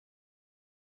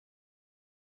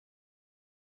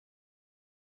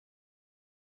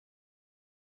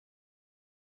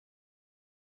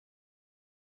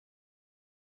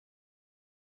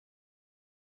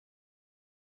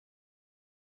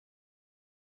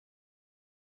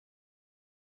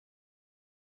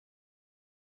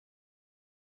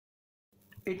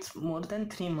It's more than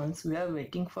 3 months we are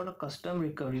waiting for a custom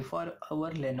recovery for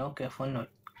our Lenovo K4 Note.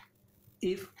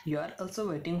 If you are also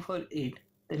waiting for it,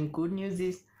 then good news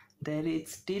is there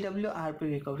is TWRP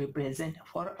recovery present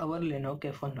for our Lenovo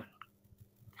K4 Note.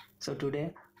 So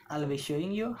today I'll be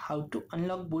showing you how to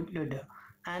unlock bootloader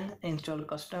and install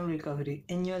custom recovery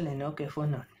in your Lenovo K4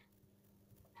 Note.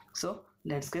 So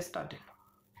let's get started.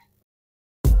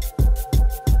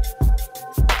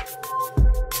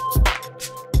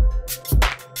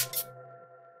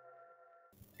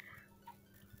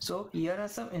 So here are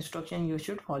some instructions you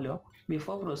should follow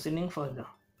before proceeding further.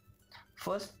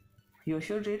 First, you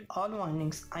should read all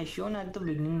warnings I shown at the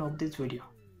beginning of this video.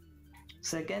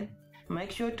 Second,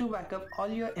 make sure to back up all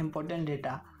your important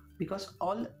data because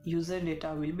all user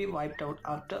data will be wiped out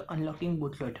after unlocking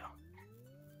bootloader.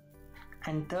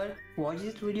 And third, watch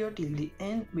this video till the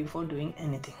end before doing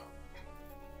anything.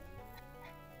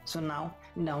 So now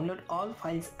download all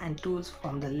files and tools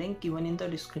from the link given in the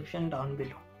description down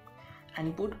below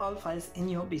and put all files in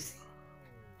your PC.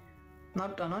 Now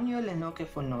turn on your Lenovo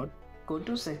K4 Note, go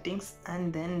to settings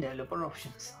and then developer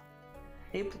options.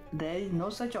 If there is no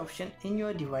such option in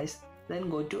your device, then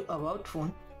go to about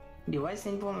phone, device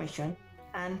information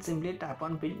and simply tap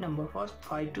on build number for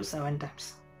 5 to 7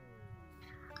 times.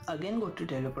 Again go to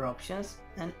developer options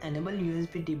and enable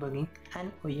USB debugging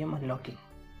and OEM unlocking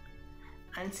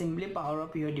and simply power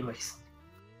up your device.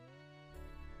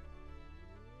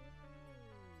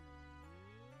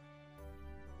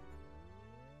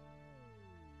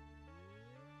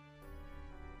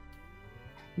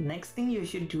 Next thing you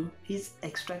should do is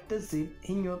extract the zip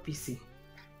in your PC.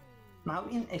 Now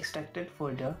in extracted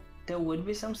folder, there would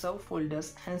be some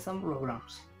subfolders and some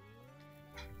programs.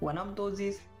 One of those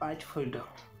is patch folder.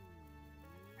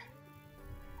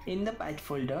 In the patch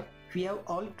folder, we have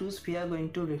all tools we are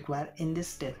going to require in this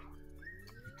step.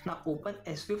 Now open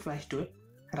SV Flash tool,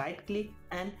 right click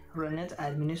and run as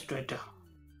administrator.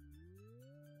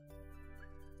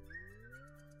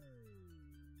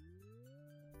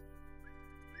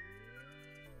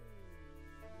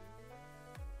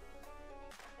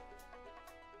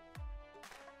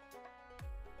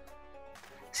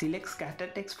 Select scatter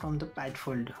text from the patch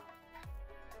folder.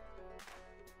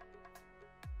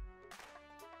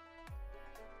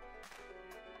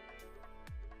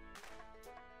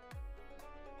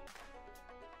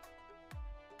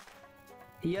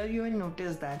 Here you will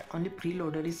notice that only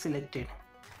preloader is selected.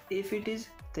 If it is,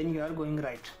 then you are going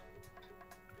right.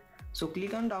 So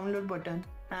click on download button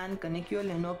and connect your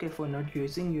Lenovo K4 Note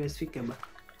using USB cable,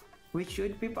 which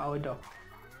should be powered off.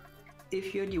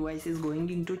 If your device is going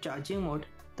into charging mode,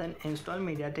 then install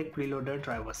MediaTek preloader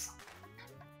drivers.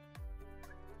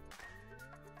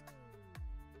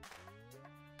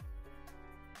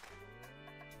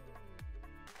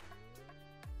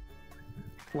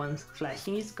 Once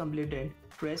flashing is completed,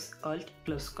 press Alt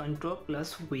plus Ctrl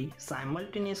plus V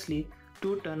simultaneously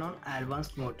to turn on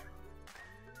advanced mode.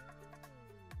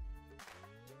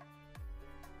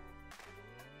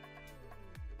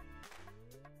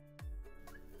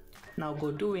 Now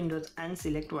go to Windows and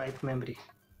select write memory.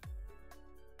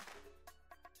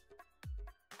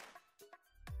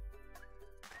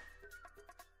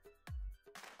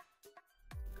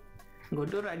 Go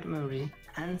to write memory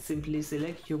and simply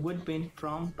select your boot pin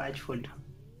from patch folder.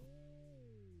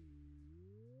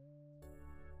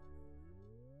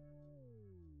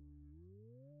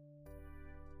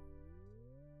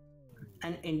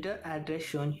 And enter address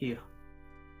shown here.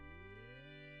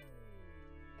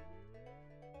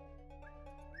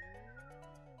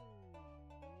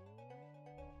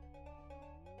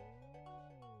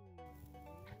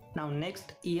 Now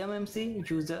next eMMC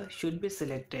user should be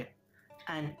selected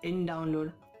and in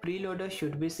download preloader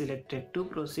should be selected to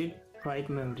proceed write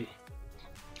memory.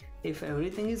 If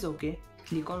everything is okay,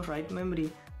 click on write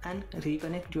memory and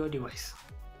reconnect your device.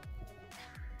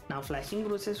 Now flashing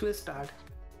process will start.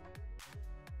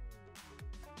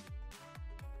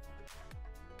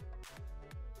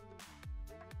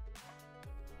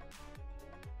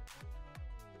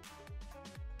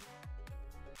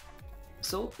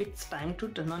 So it's time to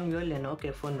turn on your Lenovo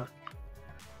K4 Note.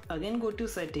 Again go to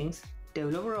settings,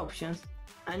 developer options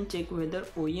and check whether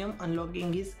OEM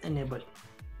unlocking is enabled.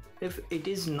 If it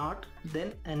is not,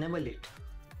 then enable it.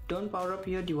 Don't power up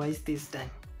your device this time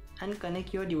and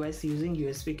connect your device using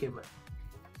USB cable.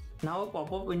 Now a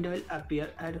pop-up window will appear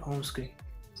at home screen.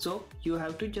 So you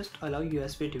have to just allow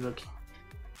USB debugging.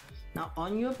 Now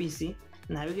on your PC,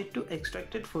 navigate to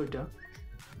extracted folder.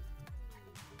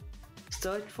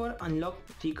 Search for unlock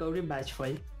recovery batch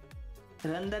file,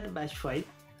 run that batch file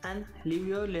and leave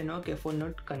your Lenovo K4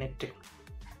 Note connected.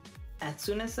 As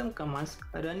soon as some commands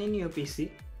run in your PC,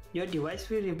 your device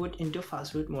will reboot into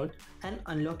fastboot mode and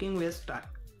unlocking will start.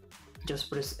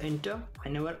 Just press enter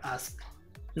whenever asked.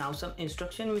 Now some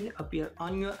instruction will appear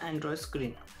on your Android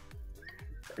screen.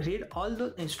 Read all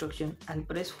those instructions and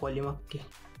press volume up key.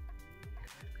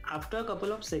 After a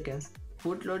couple of seconds,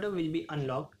 bootloader will be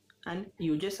unlocked and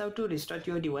you just have to restart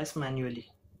your device manually.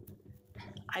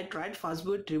 I tried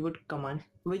fastboot reboot command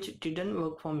which didn't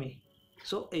work for me.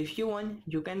 So if you want,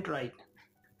 you can try it.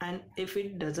 And if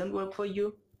it doesn't work for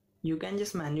you, you can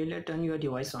just manually turn your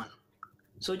device on.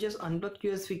 So just unplug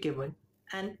USB cable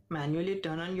and manually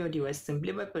turn on your device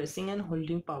simply by pressing and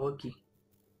holding power key.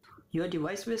 Your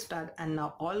device will start and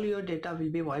now all your data will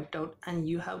be wiped out and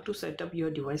you have to set up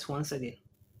your device once again.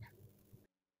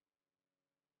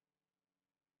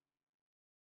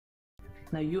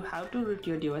 Now you have to root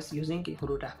your device using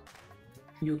Root app.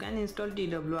 You can install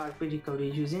TWRP recovery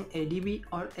using ADB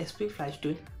or SP Flash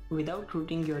tool without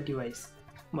rooting your device.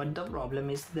 But the problem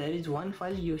is there is one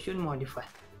file you should modify.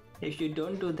 If you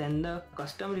don't do, then the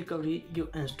custom recovery you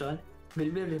install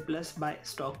will be replaced by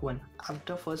stock one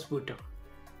after first boot up.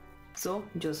 So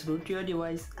just root your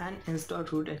device and install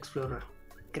Root Explorer.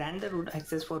 Grant the root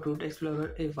access for Root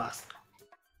Explorer if asked.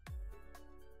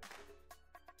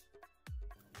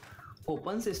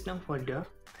 Open system folder.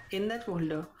 In that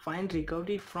folder, find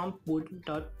recovery from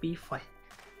boot.p file.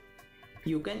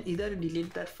 You can either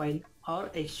delete that file or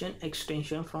exchange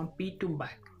extension from P to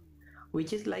back,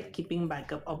 which is like keeping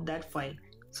backup of that file.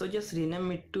 So just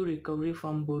rename it to recovery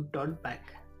from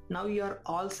boot.back. Now you are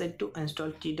all set to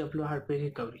install TWRP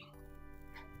recovery.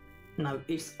 Now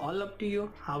it's all up to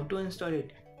you how to install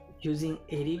it using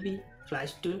ADB,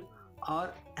 Flash tool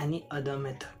or any other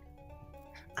method.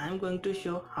 I am going to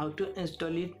show how to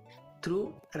install it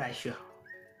through Rasher.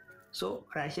 So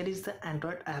Rasher is the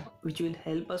Android app which will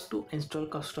help us to install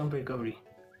custom recovery.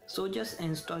 So just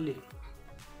install it.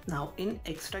 Now in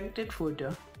extracted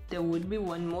folder there would be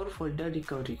one more folder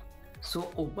recovery.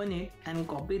 So open it and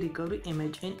copy recovery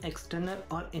image in external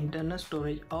or internal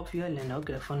storage of your Lenovo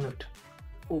K4 Note.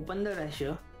 Open the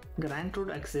Rasher, grant root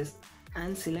access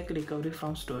and select recovery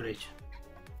from storage.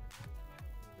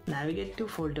 Navigate to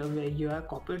folder where you have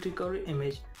copied recovery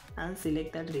image and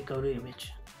select that recovery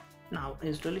image. Now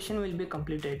installation will be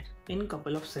completed in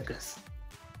couple of seconds.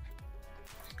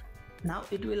 Now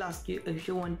it will ask you if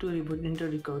you want to reboot into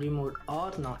recovery mode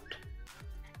or not.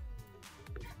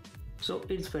 So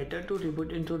it's better to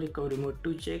reboot into recovery mode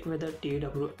to check whether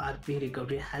TWRP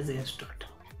recovery has installed.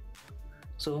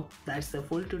 So that's the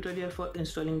full tutorial for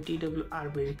installing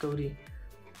TWRP recovery.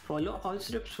 Follow all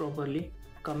steps properly.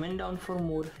 Comment down for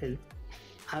more help.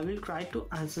 I will try to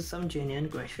answer some genuine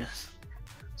questions.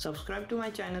 Subscribe to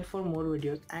my channel for more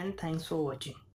videos and thanks for watching.